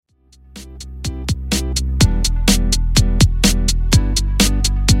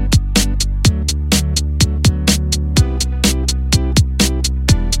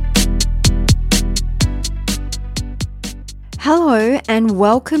and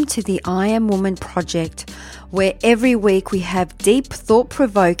welcome to the I Am Woman Project, where every week we have deep,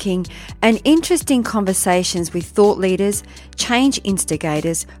 thought-provoking and interesting conversations with thought leaders, change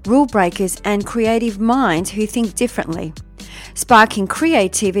instigators, rule breakers and creative minds who think differently, sparking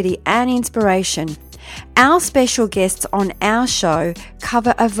creativity and inspiration. Our special guests on our show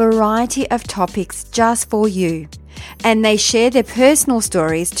cover a variety of topics just for you, and they share their personal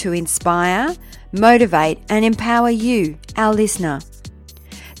stories to inspire, motivate and empower you, our listener.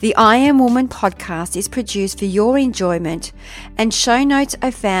 The I Am Woman podcast is produced for your enjoyment, and show notes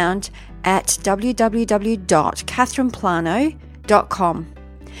are found at www.catherineplano.com.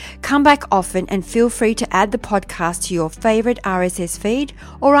 Come back often and feel free to add the podcast to your favourite RSS feed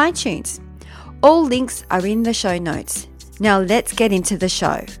or iTunes. All links are in the show notes. Now let's get into the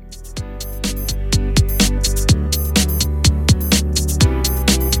show.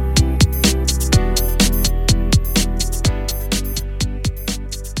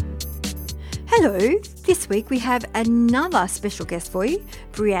 Hello, this week we have another special guest for you,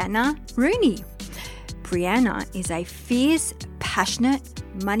 Brianna Rooney. Brianna is a fierce, passionate,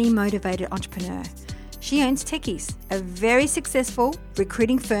 money-motivated entrepreneur. She owns Techies, a very successful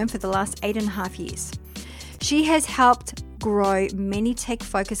recruiting firm for the last 8.5 years. She has helped grow many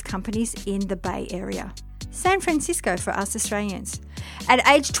tech-focused companies in the Bay Area, San Francisco for us Australians. At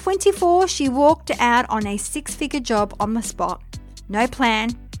age 24, she walked out on a 6-figure job on the spot. No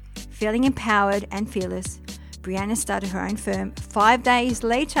plan. Feeling empowered and fearless, Brianna started her own firm. 5 days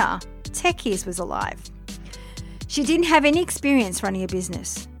later, Techies was alive. She didn't have any experience running a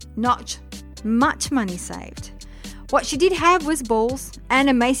business, not much money saved. What she did have was balls and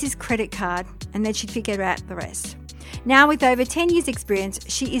a Macy's credit card, and then she'd figure out the rest. Now, with over 10 years' experience,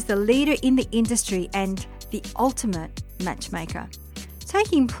 she is the leader in the industry and the ultimate matchmaker,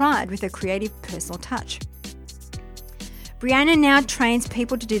 taking pride with her creative personal touch. Brianna now trains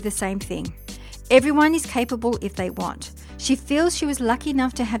people to do the same thing. Everyone is capable if they want. She feels she was lucky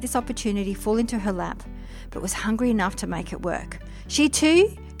enough to have this opportunity fall into her lap, but was hungry enough to make it work. She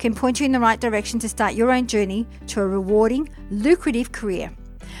too can point you in the right direction to start your own journey to a rewarding, lucrative career.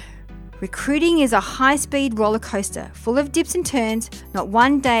 Recruiting is a high-speed roller coaster, full of dips and turns. Not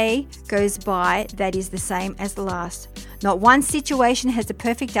one day goes by that is the same as the last. Not one situation has the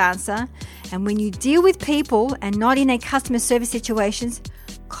perfect answer. And when you deal with people and not in a customer service situations,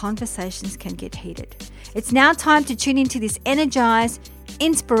 conversations can get heated. It's now time to tune into this energized,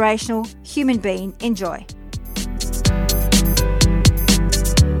 inspirational human being. Enjoy.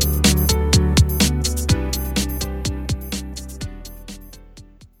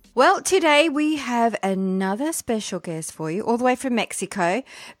 Well, today we have another special guest for you, all the way from Mexico,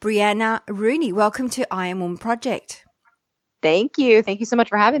 Brianna Rooney. Welcome to I Am Woman Project. Thank you. Thank you so much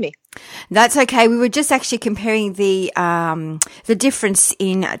for having me. That's okay. We were just actually comparing the difference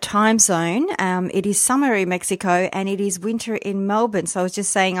in time zone. It is summer in Mexico and it is winter in Melbourne. So I was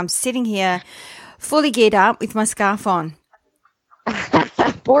just saying I'm sitting here fully geared up with my scarf on.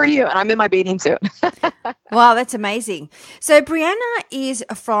 For you, and I'm in my bathing suit. Wow, that's amazing. So Brianna is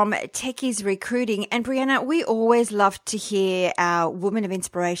from Techies Recruiting, and Brianna, we always love to hear our Woman of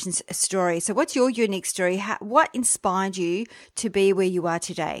Inspiration's story. So what's your unique story? What inspired you to be where you are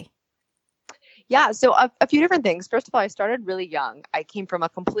today? Yeah, so a few different things. First of all, I started really young. I came from a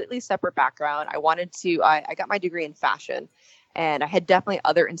completely separate background. I got my degree in fashion. And I had definitely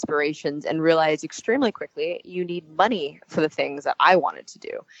other inspirations and realized extremely quickly you need money for the things that I wanted to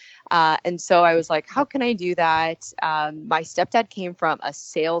do. And so I was like, how can I do that? My stepdad came from a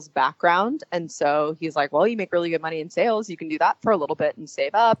sales background. And so he's like, well, you make really good money in sales. You can do that for a little bit and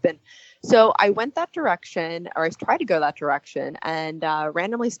save up. And so I went that direction, or I tried to go that direction, and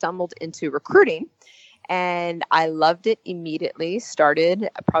randomly stumbled into recruiting. And I loved it immediately. Started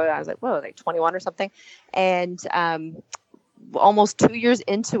probably, I was like 21 or something. And almost 2 years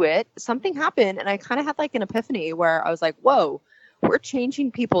into it, something happened, and I kind of had like an epiphany where I was like, whoa, we're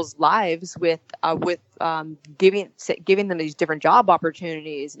changing people's lives with giving them these different job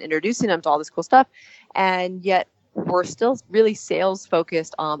opportunities and introducing them to all this cool stuff. And yet we're still really sales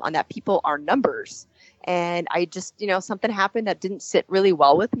focused on that people are numbers. And I just, something happened that didn't sit really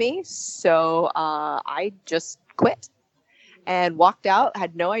well with me. So I just quit and walked out,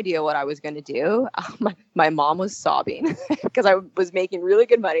 had no idea what I was going to do. My mom was sobbing because I was making really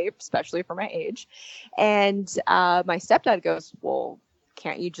good money, especially for my age. And my stepdad goes, well,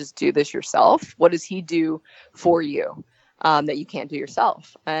 can't you just do this yourself? What does he do for you that you can't do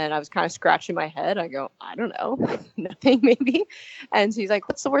yourself? And I was kind of scratching my head. I go, I don't know, nothing maybe. And so he's like,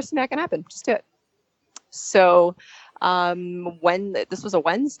 what's the worst thing that can happen? Just do it. So when this was a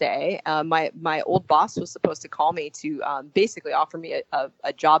Wednesday, my old boss was supposed to call me to basically offer me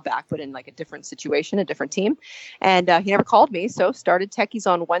a job back, but in like a different situation, a different team. And he never called me. So started Techies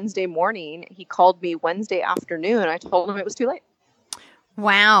on Wednesday morning. He called me Wednesday afternoon. I told him it was too late.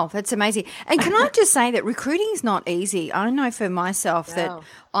 Wow, that's amazing. And can I just say that recruiting is not easy. I know for myself that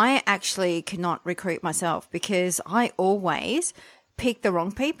I actually cannot recruit myself because I always pick the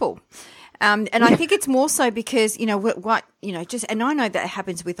wrong people. And I think it's more so because, and I know that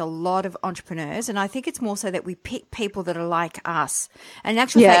happens with a lot of entrepreneurs, and I think it's more so that we pick people that are like us. And in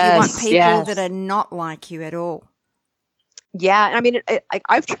actual fact, you want people that are not like you at all. Yeah. I mean,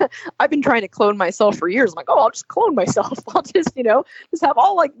 I've been trying to clone myself for years. I'm like, I'll just clone myself. I'll just have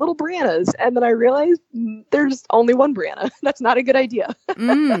all like little Briannas. And then I realized there's only one Brianna. That's not a good idea.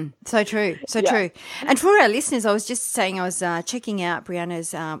 So true. So true. And for our listeners, I was just saying I was checking out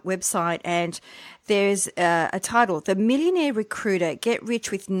Brianna's website, and there's a title, The Millionaire Recruiter, Get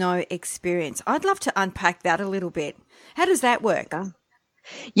Rich with No Experience. I'd love to unpack that a little bit. How does that work?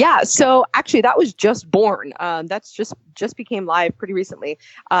 Yeah. So actually that was just born. That's just became live pretty recently.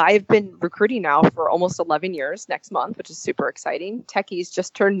 I've been recruiting now for almost 11 years next month, which is super exciting. Techies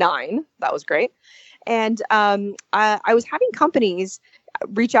just turned 9. That was great. And I was having companies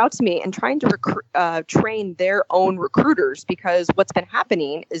reach out to me and trying to train their own recruiters, because what's been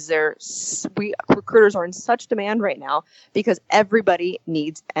happening is recruiters are in such demand right now because everybody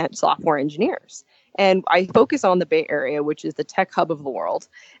needs software engineers. And I focus on the Bay Area, which is the tech hub of the world.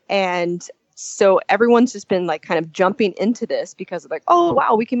 And so everyone's just been like kind of jumping into this because of like, oh,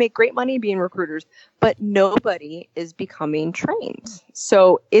 wow, we can make great money being recruiters, but nobody is becoming trained.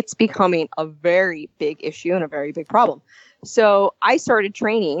 So it's becoming a very big issue and a very big problem. So I started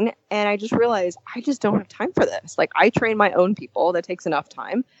training, and I just realized I just don't have time for this. Like, I train my own people. That takes enough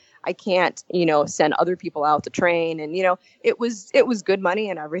time. I can't, send other people out to train. And, it was good money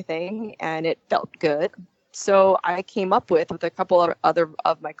and everything, and it felt good. So I came up with a couple of other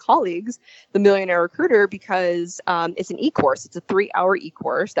of my colleagues, the Millionaire Recruiter, because it's an e-course. It's a 3-hour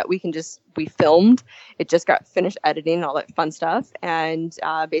e-course that we filmed. It just got finished editing and all that fun stuff. And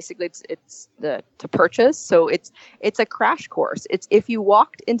basically it's to purchase. So it's a crash course. It's if you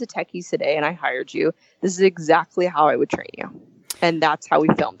walked into Techies today and I hired you, this is exactly how I would train you. And that's how we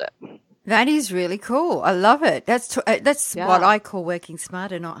filmed it. That is really cool. I love it. That's what I call working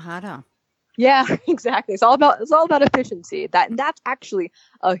smarter, not harder. Yeah, exactly. It's all about efficiency. That's actually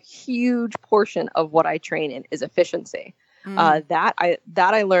a huge portion of what I train in is efficiency. That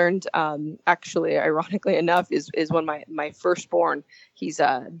I learned actually, ironically enough, is when my firstborn, he's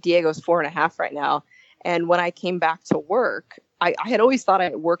Diego's 4.5 right now, and when I came back to work, I had always thought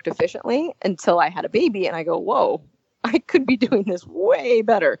I worked efficiently until I had a baby, and I go, whoa, I could be doing this way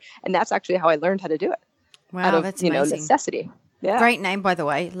better. And that's actually how I learned how to do it. Wow, out of, that's amazing. Necessity. Yeah. Great name, by the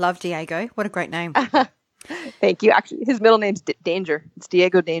way. Love Diego. What a great name. Thank you. Actually, his middle name's Danger. It's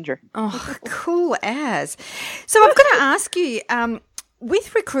Diego Danger. Oh, cool as. So I'm going to ask you,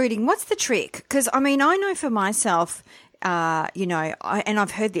 with recruiting, what's the trick? Because, I know for myself, and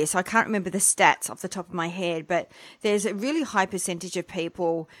I've heard this, I can't remember the stats off the top of my head, but there's a really high percentage of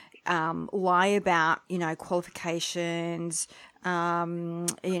people lie about, qualifications,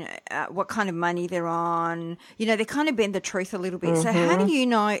 what kind of money they're on. They kind of bend the truth a little bit. Mm-hmm. So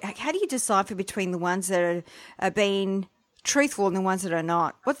how do you decipher between the ones that are being truthful and the ones that are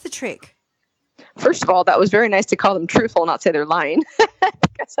not? What's the trick? First of all, that was very nice to call them truthful, not say they're lying.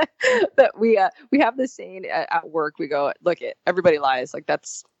 Because that we have this saying at work. We go, look, everybody lies. Like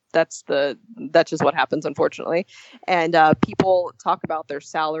that's just what happens, unfortunately. And people talk about their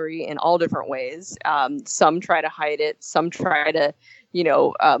salary in all different ways. Some try to hide it. Some try to,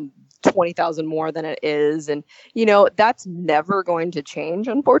 20,000 more than it is. And, that's never going to change,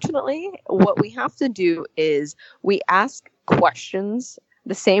 unfortunately. What we have to do is we ask questions,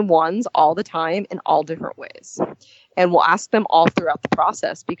 the same ones all the time in all different ways. And we'll ask them all throughout the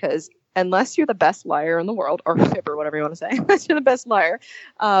process, because unless you're the best liar in the world, or fibber, whatever you want to say, unless you're the best liar,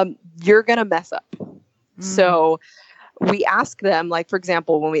 you're going to mess up. So we ask them, like, for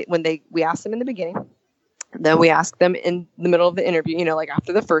example, when we ask them in the beginning, then we ask them in the middle of the interview, like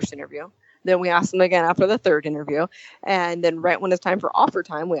after the first interview, then we ask them again after the third interview. And then right when it's time for offer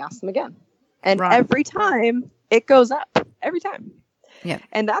time, we ask them again. And every time it goes up, every time. Yeah.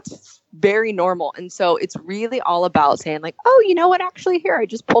 And that's very normal. And so it's really all about saying like, oh, you know what? Actually, here, I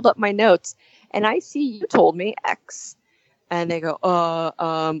just pulled up my notes and I see you told me X. And they go,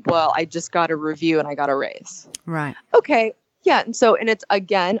 well, I just got a review and I got a raise. Right. Okay. Yeah. And it's,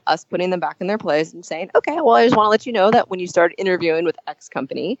 again, us putting them back in their place and saying, okay, well, I just want to let you know that when you started interviewing with X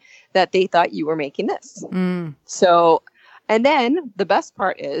company, that they thought you were making this. So, and then the best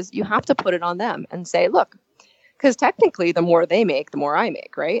part is you have to put it on them and say, look, because technically the more they make, the more I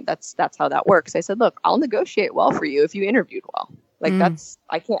make, right? That's how that works. I said, look, I'll negotiate well for you if you interviewed well. Like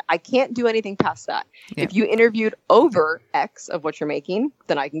I can't do anything past that. Yeah. If you interviewed over X of what you're making,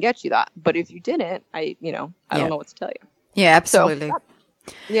 then I can get you that. But if you didn't, I don't know what to tell you. Yeah, absolutely.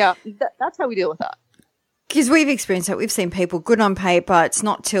 So that's how we deal with that. Because we've experienced that. We've seen people good on paper. It's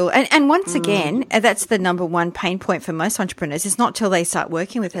not till, and once again, that's the number one pain point for most entrepreneurs. It's not till they start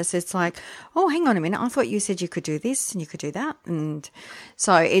working with us. It's like, oh, hang on a minute. I thought you said you could do this and you could do that. And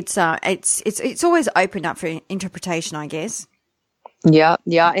so it's always opened up for interpretation, I guess. Yeah.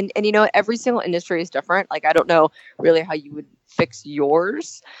 Yeah. And every single industry is different. Like, I don't know really how you would fix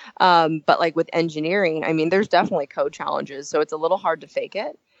yours. But like with engineering, I mean, there's definitely code challenges. So it's a little hard to fake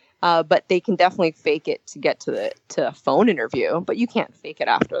it. But they can definitely fake it to get to a phone interview, but you can't fake it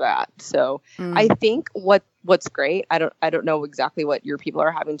after that. So I think what's great, I don't know exactly what your people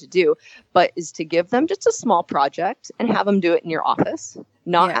are having to do, but is to give them just a small project and have them do it in your office,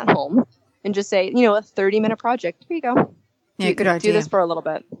 not at home, and just say, a 30-minute project. Here you go. Yeah, good idea. Do this for a little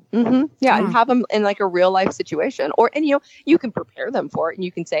bit. Yeah, and have them in like a real life situation, and you can prepare them for it, and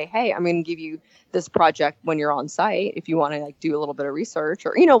you can say, hey, I'm going to give you this project when you're on site if you want to like do a little bit of research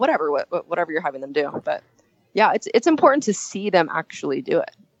or whatever you're having them do. But yeah, it's important to see them actually do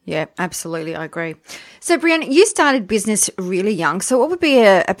it. Yeah, absolutely. I agree. So, Brianna, you started business really young. So what would be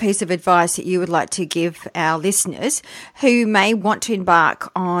a piece of advice that you would like to give our listeners who may want to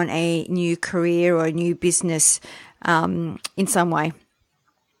embark on a new career or a new business in some way?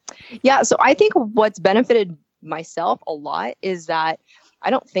 Yeah. So I think what's benefited myself a lot is that I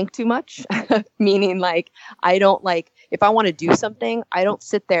don't think too much, meaning like, I don't if I want to do something, I don't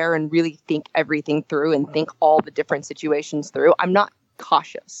sit there and really think everything through and think all the different situations through. I'm not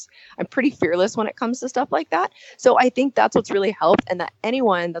cautious. I'm pretty fearless when it comes to stuff like that. So I think that's what's really helped. And that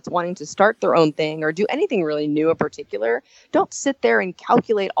anyone that's wanting to start their own thing or do anything really new in particular, don't sit there and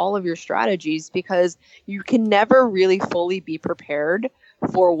calculate all of your strategies, because you can never really fully be prepared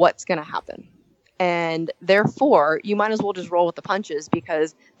for what's going to happen. And therefore, you might as well just roll with the punches,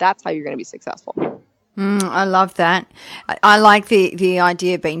 because that's how you're going to be successful. I love that. I like the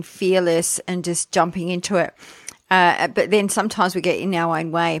idea of being fearless and just jumping into it. But then sometimes we get in our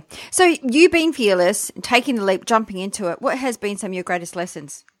own way. So you being fearless, taking the leap, jumping into it, what has been some of your greatest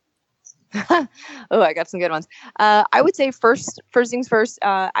lessons? Oh, I got some good ones. I would say first things first,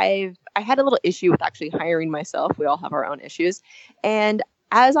 I had a little issue with actually hiring myself. We all have our own issues. And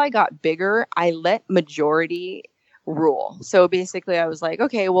as I got bigger, I let majority rule. So basically I was like,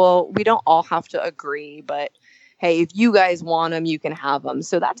 okay, well, we don't all have to agree, but hey, if you guys want them, you can have them.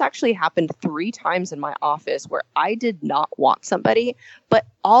 So that's actually happened 3 times in my office where I did not want somebody, but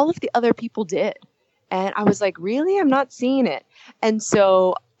all of the other people did. And I was like, really? I'm not seeing it. And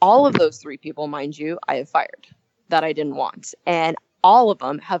so all of those 3 people, mind you, I have fired that I didn't want. And all of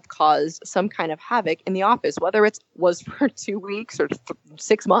them have caused some kind of havoc in the office, whether it was for 2 weeks or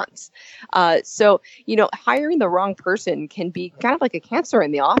 6 months. So, hiring the wrong person can be kind of like a cancer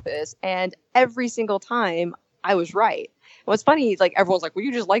in the office. And every single time, I was right. What's funny is like everyone's like, well,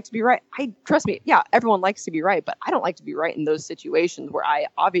 you just like to be right. Trust me. Yeah, everyone likes to be right, but I don't like to be right in those situations where I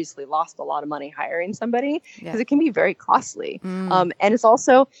obviously lost a lot of money hiring somebody, because it can be very costly. And it's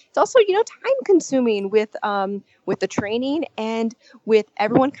also time consuming with the training and with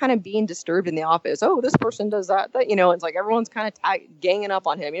everyone kind of being disturbed in the office. Oh, this person does that. It's like everyone's kind of ganging up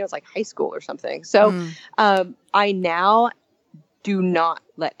on him. It's like high school or something. So I now do not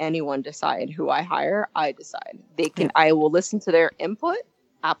let anyone decide who I hire. I decide. I will listen to their input.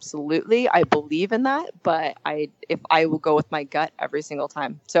 Absolutely. I believe in that, but if I will go with my gut every single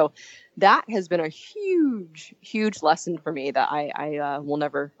time. So that has been a huge, huge lesson for me that I will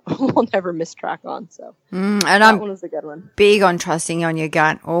never miss track on. So and that one was a good one. Big on trusting on your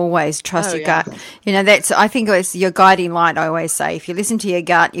gut. Always trust your gut. I think it's your guiding light. I always say, if you listen to your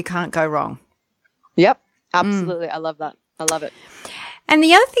gut, you can't go wrong. Yep. Absolutely. I love that. I love it. And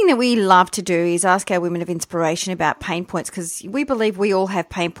the other thing that we love to do is ask our women of inspiration about pain points, because we believe we all have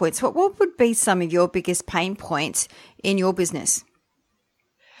pain points. What would be some of your biggest pain points in your business?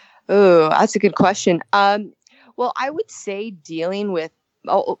 Oh, that's a good question. Well, I would say dealing with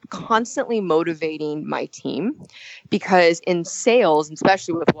constantly motivating my team, because in sales,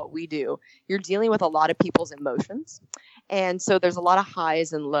 especially with what we do, you're dealing with a lot of people's emotions. And so there's a lot of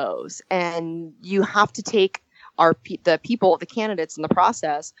highs and lows, and you have to take the candidates in the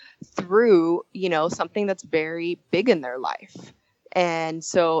process through, something that's very big in their life. And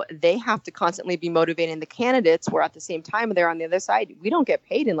so they have to constantly be motivating the candidates, where at the same time they're on the other side. We don't get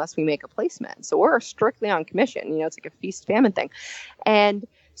paid unless we make a placement. So we're strictly on commission. It's like a feast famine thing. And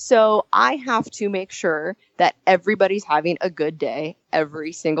so I have to make sure that everybody's having a good day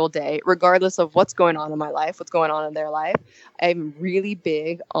every single day, regardless of what's going on in my life, what's going on in their life. I'm really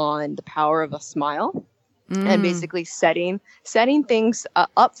big on the power of a smile. And basically setting things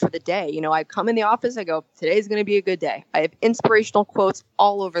up for the day. I come in the office, I go, today's going to be a good day. I have inspirational quotes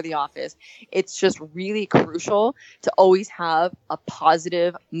all over the office. It's just really crucial to always have a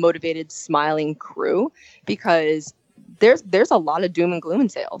positive, motivated, smiling crew, because there's a lot of doom and gloom in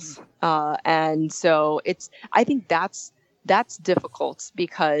sales. And so I think that's difficult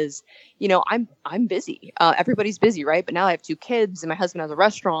because, I'm busy. Everybody's busy, right? But now I have 2 kids and my husband has a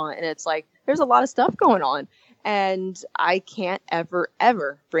restaurant, and it's like, there's a lot of stuff going on, and I can't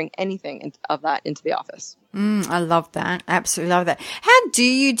ever bring anything of that into the office. I love that. Absolutely love that. How do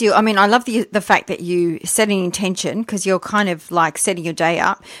you deal? I mean, I love the fact that you set an intention, because you're kind of like setting your day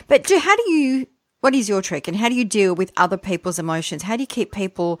up. But what is your trick, and how do you deal with other people's emotions? How do you keep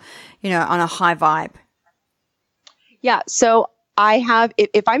people, on a high vibe? Yeah. So I have,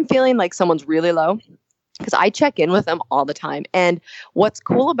 if I'm feeling like someone's really low, because I check in with them all the time. And what's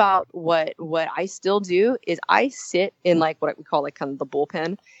cool about what I still do is I sit in like what we call like kind of the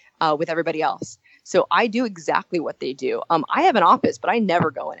bullpen with everybody else. So I do exactly what they do. I have an office, but I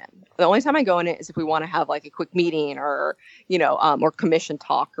never go in it. The only time I go in it is if we want to have like a quick meeting or, or commission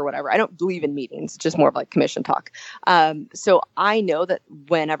talk or whatever. I don't believe in meetings, just more of like commission talk. So I know that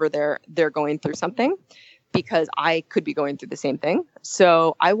whenever they're going through something, because I could be going through the same thing.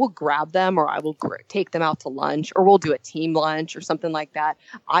 So I will grab them, or I will take them out to lunch, or we'll do a team lunch or something like that.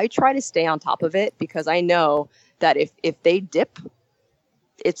 I try to stay on top of it, because I know that if they dip,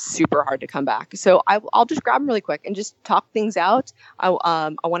 it's super hard to come back. So I'll just grab them really quick and just talk things out. I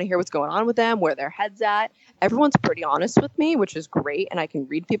want to hear what's going on with them, where their head's at. Everyone's pretty honest with me, which is great. And I can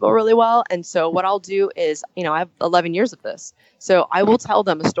read people really well. And so what I'll do is, I have 11 years of this. So I will tell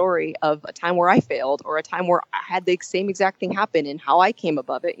them a story of a time where I failed, or a time where I had the same exact thing happen and how I came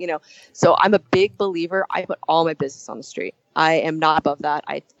above it, So I'm a big believer. I put all my business on the street. I am not above that.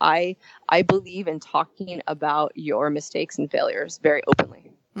 I believe in talking about your mistakes and failures very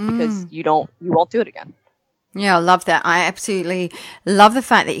openly, because you won't do it again. Yeah, I love that. I absolutely love the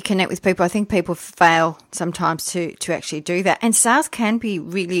fact that you connect with people. I think people fail sometimes to actually do that. And sales can be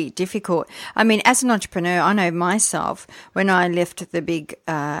really difficult. I mean, as an entrepreneur, I know myself, when I left the big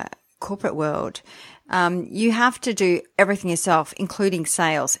corporate world, you have to do everything yourself, including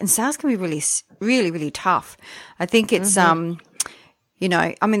sales. And sales can be really, really, really tough. I think it's,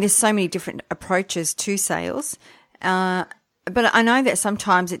 there's so many different approaches to sales. But I know that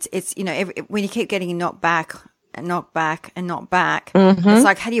sometimes it's when you keep getting knocked back and knocked back and knocked back, it's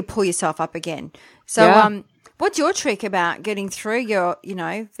like, how do you pull yourself up again? So, what's your trick about getting through your,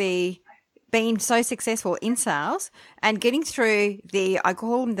 being so successful in sales and getting through I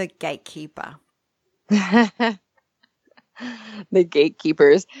call them the gatekeeper. The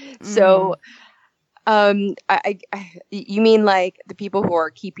gatekeepers. So, you mean like the people who are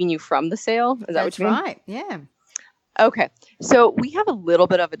keeping you from the sale? Is that what you mean? That's right. Yeah. Okay. So we have a little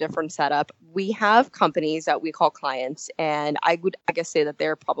bit of a different setup. We have companies that we call clients, and I guess say that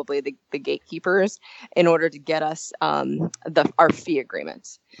they're probably the gatekeepers in order to get us our fee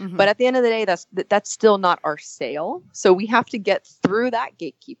agreements. But at the end of the day, that's still not our sale. So we have to get through that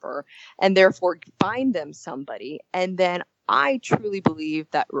gatekeeper and therefore find them somebody. And then I truly believe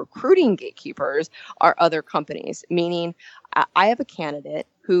that recruiting gatekeepers are other companies, meaning I have a candidate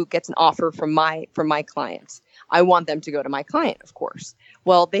who gets an offer from my clients. I want them to go to my client, of course.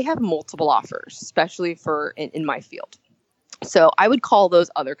 Well, they have multiple offers, especially in my field. So I would call those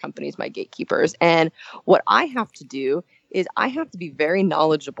other companies my gatekeepers. And what I have to do is I have to be very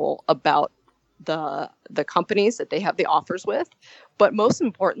knowledgeable about the companies that they have the offers with. But most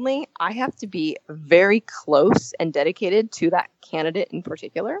importantly, I have to be very close and dedicated to that candidate in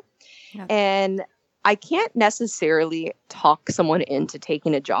particular. Yeah. And I can't necessarily talk someone into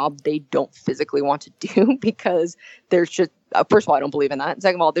taking a job they don't physically want to do, because there's just, first of all, I don't believe in that.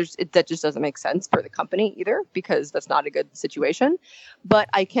 Second of all, that just doesn't make sense for the company either, because that's not a good situation. But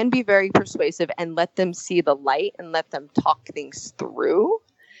I can be very persuasive and let them see the light and let them talk things through.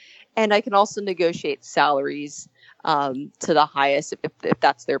 And I can also negotiate salaries to the highest if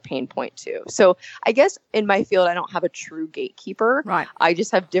that's their pain point too. So I guess in my field, I don't have a true gatekeeper. Right. I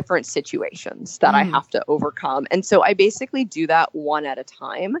just have different situations that I have to overcome. And so I basically do that one at a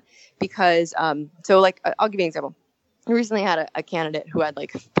time because, so like, I'll give you an example. I recently had a candidate who had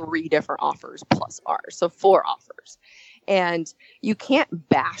like 3 different offers plus ours. So 4 offers. And you can't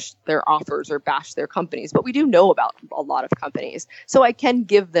bash their offers or bash their companies, but we do know about a lot of companies. So I can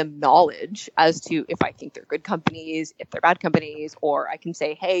give them knowledge as to if I think they're good companies, if they're bad companies, or I can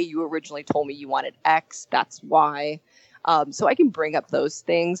say, hey, you originally told me you wanted X, that's why. So I can bring up those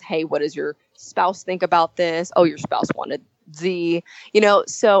things. Hey, what does your spouse think about this? Oh, your spouse wanted Z,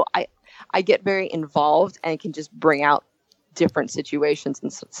 so I get very involved and can just bring out different situations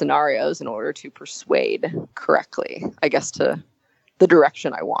and scenarios in order to persuade correctly, I guess, to the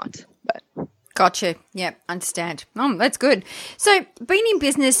direction I want. But gotcha. Yeah, understand. Oh, that's good. So being in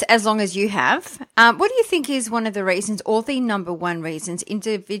business as long as you have, what do you think is one of the reasons or the number one reasons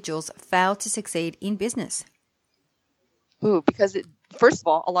individuals fail to succeed in business? Because first of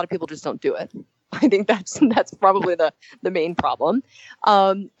all, a lot of people just don't do it. I think that's probably the main problem.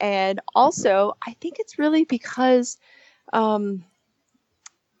 And also, I think it's really because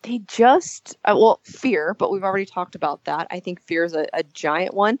they just, fear, but we've already talked about that. I think fear is a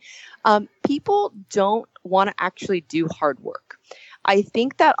giant one. People don't want to actually do hard work. I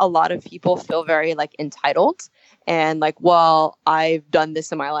think that a lot of people feel very like entitled and like, well, I've done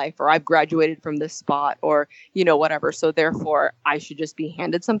this in my life, or I've graduated from this spot, or, whatever. So therefore I should just be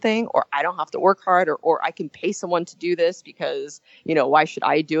handed something, or I don't have to work hard, or I can pay someone to do this because, why should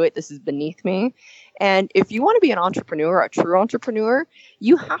I do it? This is beneath me. And if you want to be an entrepreneur, a true entrepreneur,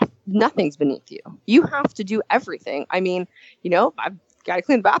 nothing's beneath you. You have to do everything. I mean, I've got to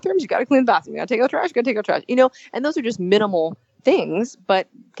clean the bathrooms. You got to clean the bathroom. You got to take out the trash. You got to take out trash, and those are just minimal things. But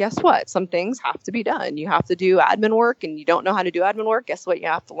guess what? Some things have to be done. You have to do admin work, and you don't know how to do admin work. Guess what? You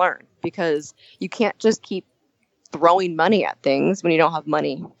have to learn, because you can't just keep throwing money at things when you don't have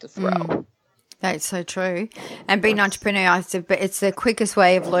money to throw. That's so true. And being an entrepreneur, it's the quickest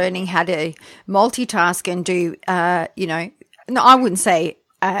way of learning how to multitask and do, no, I wouldn't say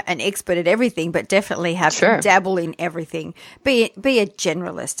an expert at everything, but definitely have to dabble in everything. Be a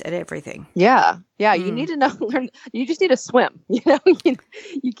generalist at everything. Yeah. You need to learn. You just need to swim. You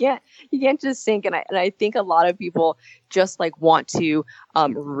can't just sink. And I think a lot of people just like want to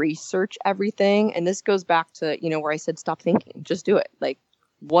research everything. And this goes back to where I said stop thinking, just do it. Like,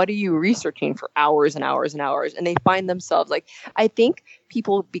 what are you researching for hours and hours and hours? And they find themselves like, I think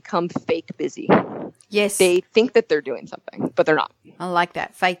people become fake busy. Yes. They think that they're doing something, but they're not. I like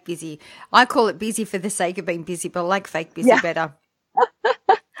that. Fake busy. I call it busy for the sake of being busy, but I like fake busy better.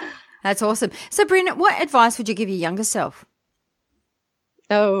 That's awesome. So, Brianna, what advice would you give your younger self?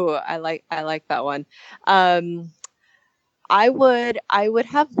 Oh, I like that one. I would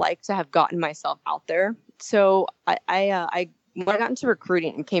have liked to have gotten myself out there. So I when I got into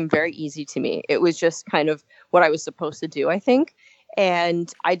recruiting, it came very easy to me. It was just kind of what I was supposed to do, I think.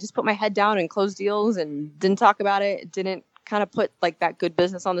 And I just put my head down and closed deals and didn't talk about it. Didn't kind of put like that good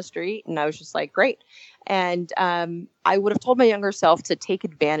business on the street. And I was just like, great. And I would have told my younger self to take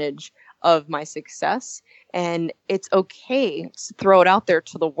advantage of my success. And it's okay to throw it out there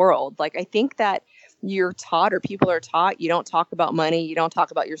to the world. Like, I think that you're taught, or people are taught, you don't talk about money. You don't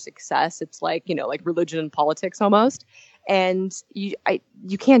talk about your success. It's like, like religion and politics almost. And you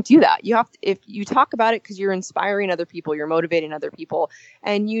can't do that. You have to, if you talk about it, because you're inspiring other people, you're motivating other people,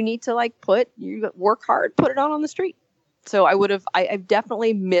 and you need to work hard, put it on the street. So I've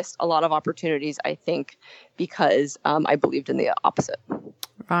definitely missed a lot of opportunities, I think, because I believed in the opposite.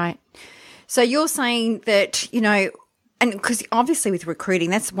 Right. So you're saying that, and because obviously with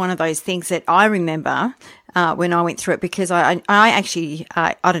recruiting, that's one of those things that I remember when I went through it, because I actually,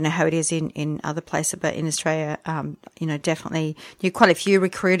 I don't know how it is in other places, but in Australia, definitely knew quite a few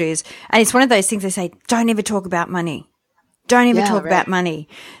recruiters. And it's one of those things they say, don't ever talk about money. Don't ever talk about money.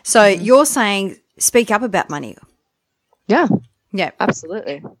 So you're saying speak up about money. Yeah. Yeah,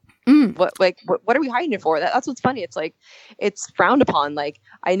 absolutely. What are we hiding it for? That's what's funny. It's like, it's frowned upon. Like,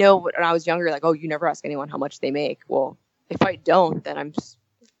 I know when I was younger, like, oh, you never ask anyone how much they make. Well, if I don't, then I'm just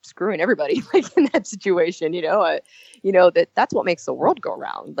screwing everybody like in that situation, that's what makes the world go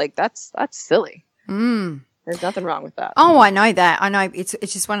round. Like, that's silly. There's nothing wrong with that. Oh, I know that. I know it's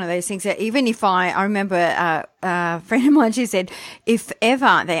just one of those things that even if I remember a friend of mine, she said, if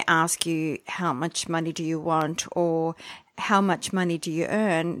ever they ask you how much money do you want or how much money do you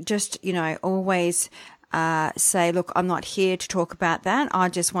earn, just, always say, look, I'm not here to talk about that. I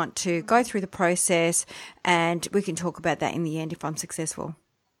just want to go through the process and we can talk about that in the end if I'm successful.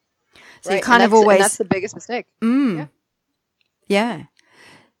 So you kind of always... And that's the biggest mistake. Yeah.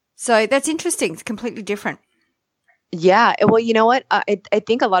 So that's interesting. It's completely different. Yeah. Well, you know what? I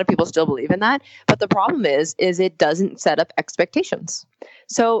think a lot of people still believe in that. But the problem is it doesn't set up expectations.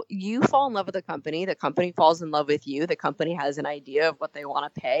 So you fall in love with the company falls in love with you, the company has an idea of what they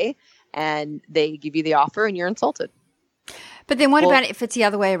want to pay, and they give you the offer and you're insulted. But then what about if it's the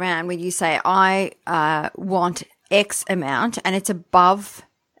other way around, when you say, I want X amount and it's above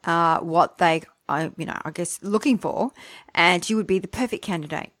what they, I guess, looking for, and you would be the perfect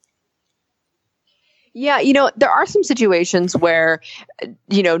candidate? Yeah, there are some situations where,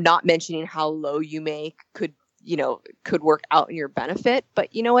 not mentioning how low you make could work out in your benefit.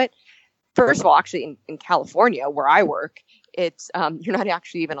 But you know what? First of all, actually in California where I work, it's you're not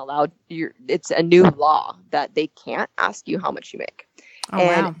actually even allowed. It's a new law that they can't ask you how much you make. Oh,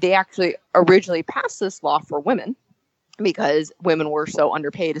 and wow. They actually originally passed this law for women because women were so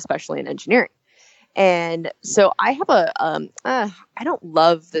underpaid, especially in engineering. And so I have I don't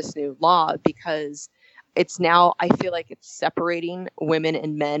love this new law because it's now, I feel like it's separating women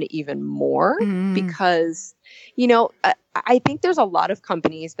and men even more because, I think there's a lot of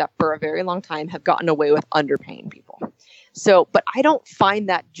companies that for a very long time have gotten away with underpaying people. So, but I don't find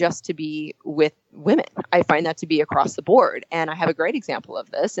that just to be with women. I find that to be across the board. And I have a great example of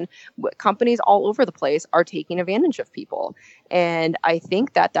this. And companies all over the place are taking advantage of people. And I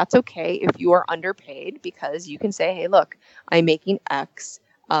think that that's okay if you are underpaid, because you can say, hey, look, I'm making X.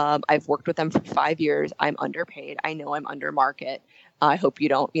 I've worked with them for 5 years. I'm underpaid. I know I'm under market. I hope you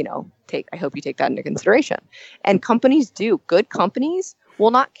don't, I hope you take that into consideration. And good companies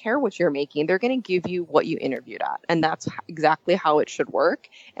will not care what you're making. They're going to give you what you interviewed at. And that's exactly how it should work.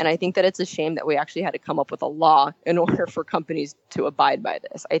 And I think that it's a shame that we actually had to come up with a law in order for companies to abide by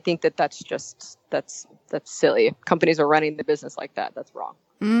this. I think that that's silly. If companies are running the business like that, that's wrong.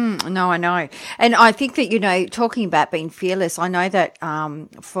 No, I know. And I think that, talking about being fearless, I know that,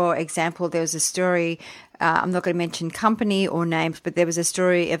 for example, there was a story, I'm not going to mention company or names, but there was a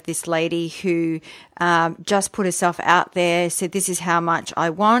story of this lady who just put herself out there, said, this is how much I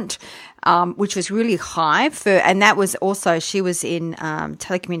want, which was really high and that was also, she was in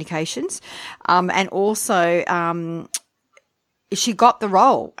telecommunications, and also she got the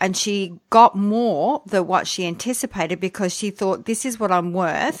role, and she got more than what she anticipated because she thought, this is what I'm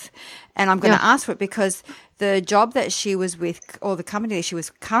worth and I'm going to ask for it, because the job that she was with, or the company that she was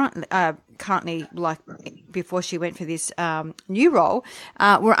currently like before she went for this new role,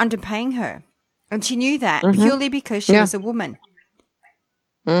 were underpaying her. And she knew that purely because she was a woman.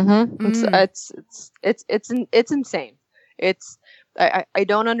 It's insane. I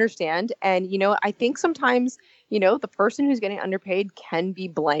don't understand. And, I think sometimes, the person who's getting underpaid can be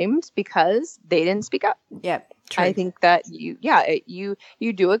blamed because they didn't speak up. Yeah, true. I think that you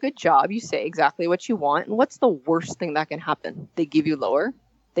do a good job. You say exactly what you want. And what's the worst thing that can happen? They give you lower,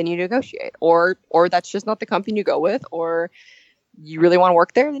 then you negotiate. Or that's just not the company you go with, or you really want to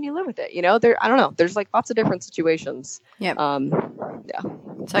work there, then you live with it. I don't know. There's like lots of different situations. Yeah. Yeah.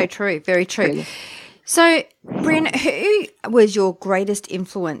 So true. Very true. Crazy. So, Brianna, who was your greatest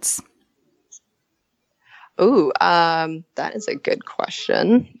influence? Ooh, that is a good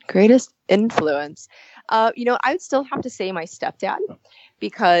question. Greatest influence. I would still have to say my stepdad,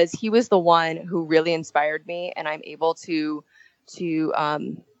 because he was the one who really inspired me, and I'm able to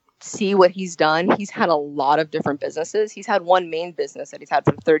see what he's done. He's had a lot of different businesses. He's had one main business that he's had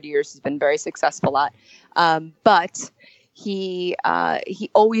for 30 years. He's been very successful at, but he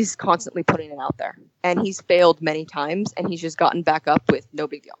always constantly putting it out there, and he's failed many times, and he's just gotten back up with no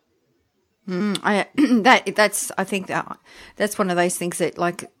big deal. I think that's one of those things that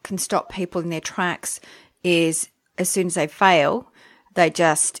like can stop people in their tracks. Is as soon as they fail, they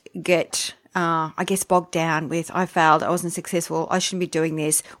just get, I guess, bogged down with, I failed, I wasn't successful, I shouldn't be doing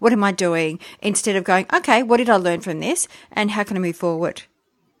this. What am I doing? Instead of going, okay, what did I learn from this, and how can I move forward?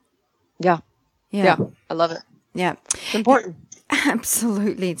 Yeah, I love it. Yeah, it's important.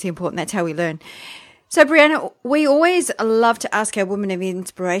 Absolutely, it's important. That's how we learn. So, Brianna, we always love to ask our woman of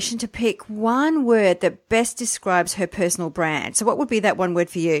inspiration to pick one word that best describes her personal brand. So what would be that one word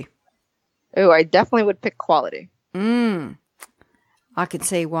for you? Oh, I definitely would pick quality. I can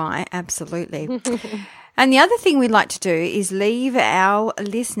see why. Absolutely. And the other thing we'd like to do is leave our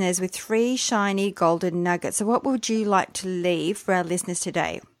listeners with 3 shiny golden nuggets. So what would you like to leave for our listeners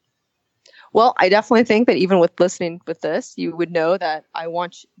today? Well, I definitely think that even with listening with this, you would know that I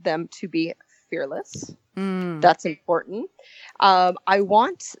want them to be fearless. That's important. I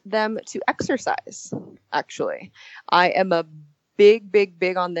want them to exercise. Actually, I am a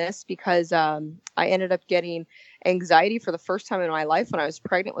big on this because I ended up getting anxiety for the first time in my life when I was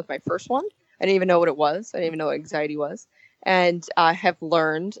pregnant with my first one. I didn't even know what it was. I didn't even know what anxiety was. And I have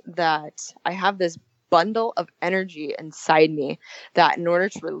learned that I have this bundle of energy inside me that in order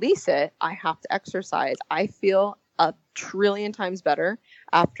to release it, I have to exercise. I feel a trillion times better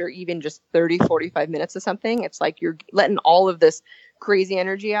after even just 30, 45 minutes of something. It's like you're letting all of this crazy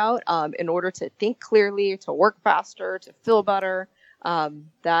energy out in order to think clearly, to work faster, to feel better.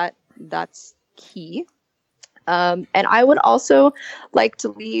 That's key. And I would also like to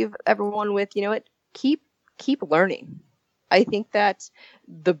leave everyone with, keep learning. I think that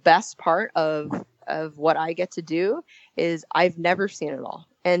the best part of what I get to do is I've never seen it all.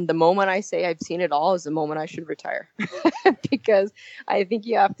 And the moment I say I've seen it all is the moment I should retire because I think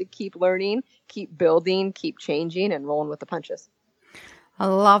you have to keep learning, keep building, keep changing, and rolling with the punches. I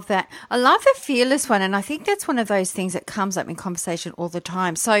love that. I love the fearless one. And I think that's one of those things that comes up in conversation all the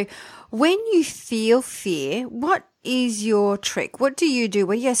time. So when you feel fear, what is your trick? What do you do?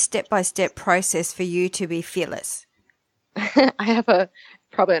 What is your step-by-step process for you to be fearless? I have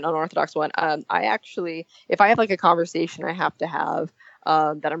probably an unorthodox one. I actually, if I have like a conversation I have to have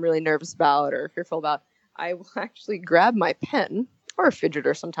that I'm really nervous about or fearful about, I will actually grab my pen or a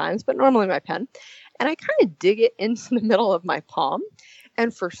fidgeter sometimes, but normally my pen, and I kind of dig it into the middle of my palm.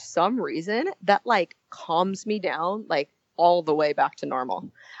 And for some reason that like calms me down, like all the way back to normal.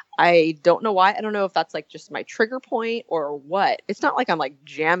 I don't know why. I don't know if that's like just my trigger point or what. It's not like I'm like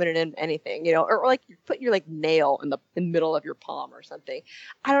jamming it in anything, or like you put your like nail in the middle of your palm or something.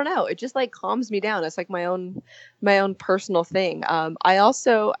 I don't know. It just like calms me down. It's like my own personal thing. I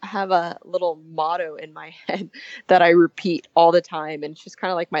also have a little motto in my head that I repeat all the time. And it's just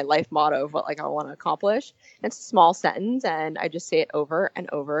kind of like my life motto of what like I want to accomplish. It's a small sentence and I just say it over and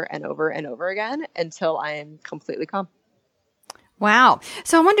over and over and over again until I am completely calm. Wow.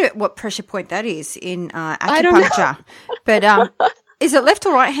 So I wonder what pressure point that is in acupuncture. But is it left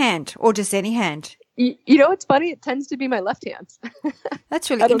or right hand or just any hand? It's funny. It tends to be my left hand.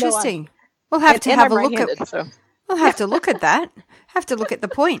 That's really interesting. We'll have to have a look at. So. We'll have to look at that. Have to look at the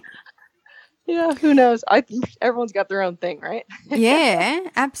point. Yeah, who knows? Everyone's got their own thing, right? Yeah,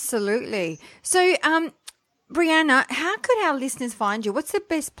 absolutely. So, Brianna, how could our listeners find you? What's the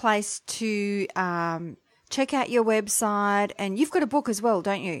best place to check out your website? And you've got a book as well,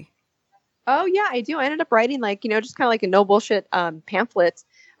 don't you? Oh, yeah, I do. I ended up writing just kind of like a no bullshit pamphlet,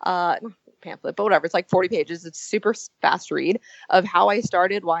 but whatever. It's like 40 pages. It's super fast read of how I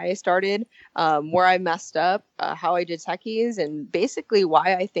started, why I started, where I messed up, how I did techies, and basically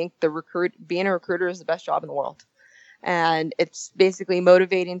why I think being a recruiter is the best job in the world. And it's basically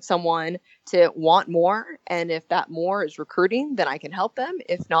motivating someone to want more. And if that more is recruiting, then I can help them.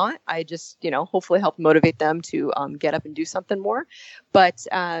 If not, I just, hopefully help motivate them to get up and do something more. But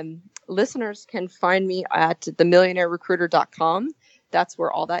listeners can find me at themillionairerecruiter.com. That's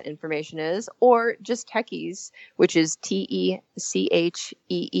where all that information is. Or just Techies, which is TECHEES.com.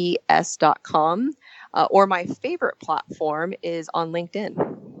 Or my favorite platform is on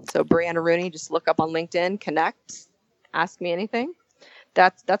LinkedIn. So Brianna Rooney, just look up on LinkedIn, connect. Ask me anything.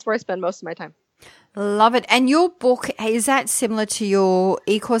 That's where I spend most of my time. Love it. And your book, is that similar to your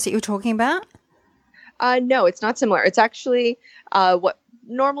e-course that you were talking about? No, it's not similar. It's actually what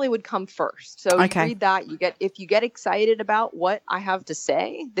normally would come first. So You read that, if you get excited about what I have to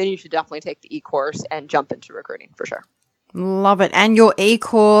say, then you should definitely take the e-course and jump into recruiting for sure. Love it. And your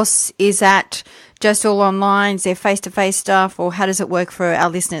e-course, is that just all online? Is there face-to-face stuff, or how does it work for our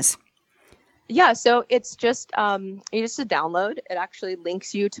listeners? Yeah, so it's just it's a download. It actually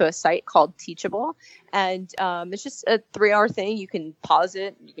links you to a site called Teachable, and it's just a 3-hour thing. You can pause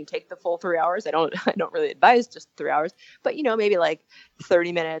it. You can take the full 3 hours. I don't really advise just 3 hours, but maybe like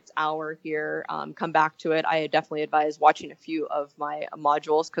 30 minutes, hour here. Come back to it. I definitely advise watching a few of my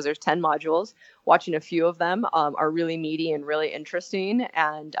modules because there's 10 modules. Watching a few of them are really meaty and really interesting,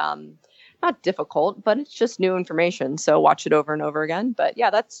 and not difficult, but it's just new information. So watch it over and over again. But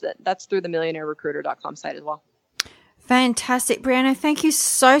yeah, that's through the millionairerecruiter.com site as well. Fantastic. Brianna, thank you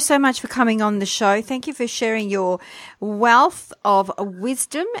so much for coming on the show. Thank you for sharing your wealth of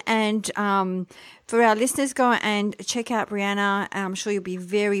wisdom. And for our listeners, go and check out Brianna. I'm sure you'll be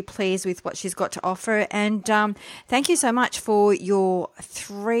very pleased with what she's got to offer. And thank you so much for your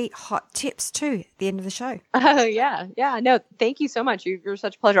 3 hot tips too at the end of the show. Oh, yeah. Yeah. No, thank you so much. You're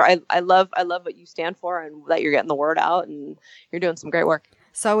such a pleasure. I love what you stand for and that you're getting the word out, and you're doing some great work.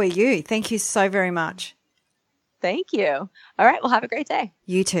 So are you. Thank you so very much. Thank you. All right. Well, have a great day.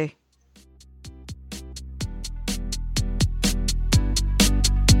 You too.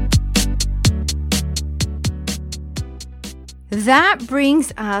 That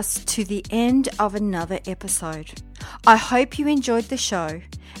brings us to the end of another episode. I hope you enjoyed the show,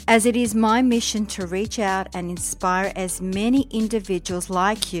 as it is my mission to reach out and inspire as many individuals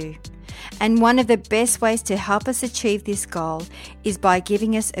like you. And one of the best ways to help us achieve this goal is by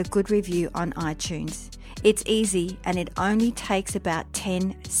giving us a good review on iTunes. It's easy and it only takes about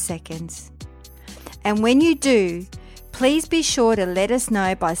 10 seconds. And when you do, please be sure to let us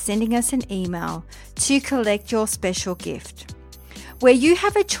know by sending us an email to collect your special gift, where you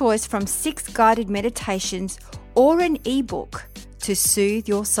have a choice from 6 guided meditations or an ebook to soothe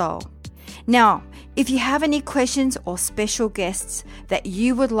your soul. Now, if you have any questions or special guests that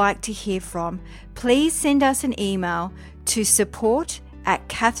you would like to hear from, please send us an email to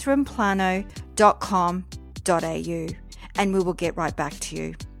support@catherineplano.com.au and we will get right back to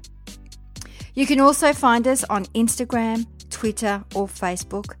you. You can also find us on Instagram, Twitter or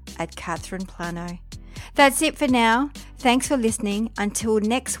Facebook at Catherine Plano. That's it for now. Thanks for listening. Until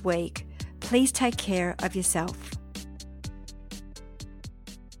next week, please take care of yourself.